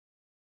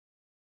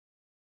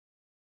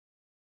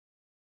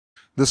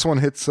This one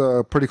hits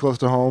pretty close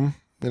to home.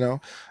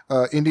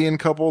 Indian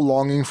couple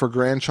longing for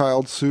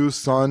grandchild sues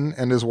son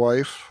and his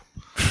wife.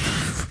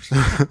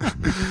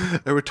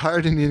 A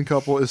retired Indian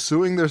couple is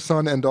suing their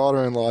son and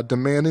daughter-in-law,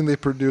 demanding they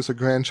produce a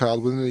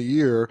grandchild within a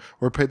year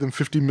or pay them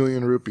 50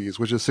 million rupees,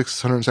 which is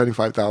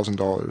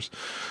 $675,000.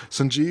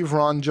 Sanjeev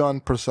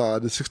Ranjan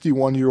Prasad, a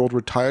 61-year-old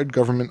retired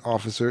government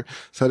officer,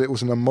 said it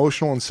was an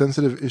emotional and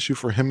sensitive issue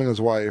for him and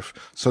his wife,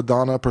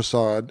 Sadhana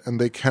Prasad, and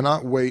they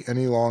cannot wait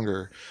any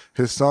longer.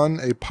 His son,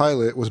 a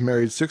pilot, was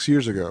married 6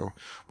 years ago.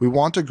 We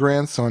want a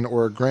grandson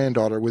or a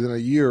granddaughter within a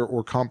year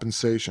or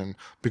compensation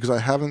because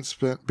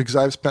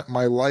I've spent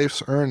my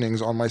life's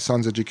earnings on my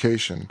son's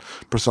education,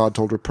 Prasad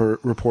told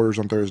reporters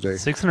on Thursday.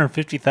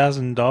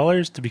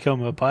 $650,000 to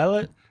become a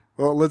pilot?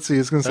 Well, let's see.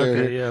 It's going to say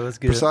okay, yeah, let's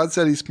get Prasad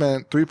said he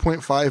spent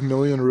 3.5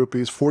 million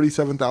rupees,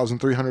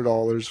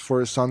 $47,300 for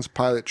his son's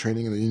pilot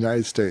training in the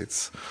United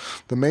States.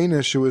 The main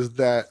issue is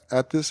that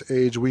at this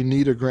age we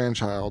need a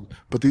grandchild,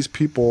 but these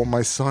people,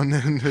 my son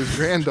and his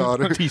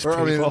granddaughter,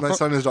 my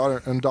son and his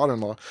daughter and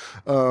daughter-in-law,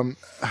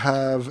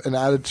 have an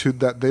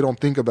attitude that they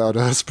don't think about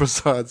us.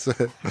 Prasad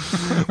said,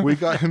 "We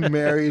got him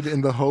married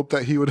in the hope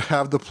that he would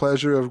have the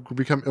pleasure of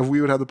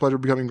we would have the pleasure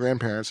of becoming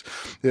grandparents.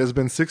 It has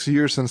been 6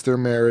 years since their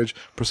marriage."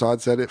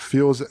 Prasad said, "It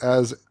feels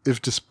as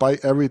if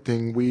despite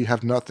everything, we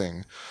have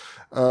nothing."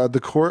 The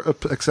court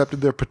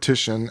accepted their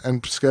petition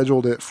and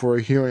scheduled it for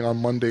a hearing on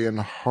Monday in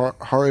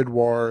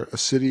Haridwar, a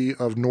city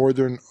of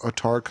northern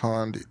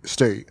Uttarakhand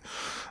state.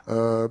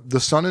 The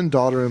son and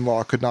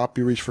daughter-in-law could not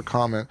be reached for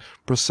comment.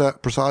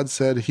 Prasad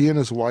said he and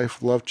his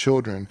wife love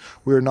children.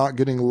 "We are not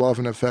getting love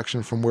and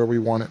affection from where we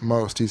want it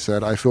most," he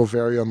said. "I feel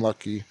very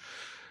unlucky."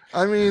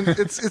 I mean,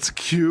 it's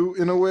cute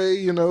in a way,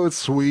 it's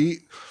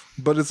sweet.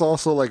 But it's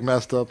also like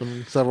messed up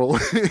in several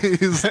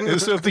ways.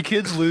 So if the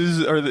kids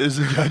lose, or is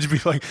the judge be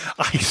like,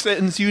 "I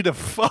sentence you to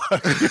fuck"?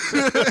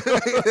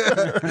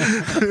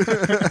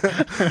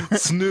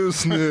 Snoo,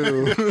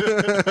 snoo.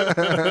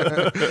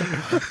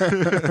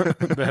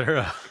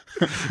 Better.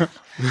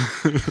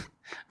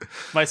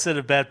 Might set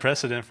a bad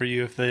precedent for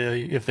you if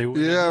they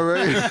win. Yeah,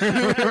 right.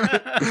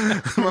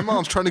 My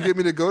mom's trying to get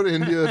me to go to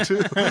India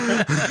too.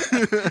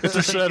 It's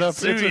a setup.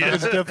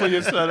 It's definitely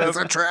a setup. It's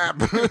a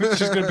trap.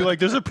 She's gonna be like,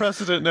 "There's a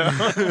precedent now."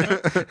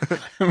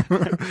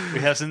 We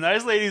have some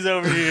nice ladies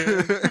over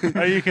here.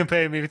 Or you can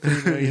pay me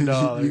 $3 million.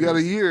 You got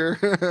a year.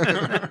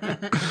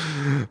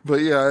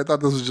 But yeah, I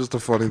thought this was just a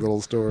funny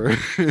little story.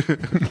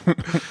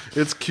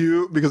 It's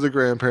cute because the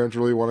grandparents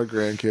really want a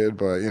grandkid,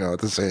 but at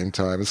the same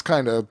time, it's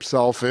kind of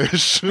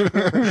selfish.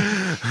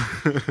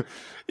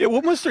 Yeah,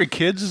 what must their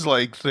kids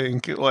think?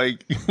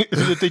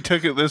 That they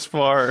took it this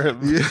far?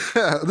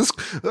 Yeah,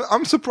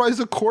 I'm surprised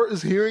the court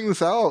is hearing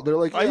this out. They're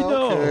like, yeah, I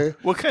know. Okay.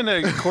 What kind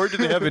of court do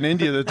they have in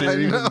India that they're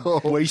even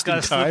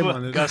wasting time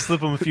on it? Gotta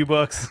slip them a few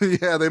bucks.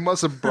 Yeah, they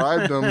must have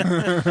bribed them.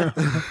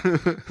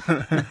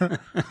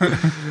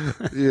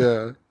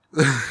 Yeah,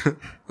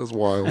 that's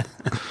wild.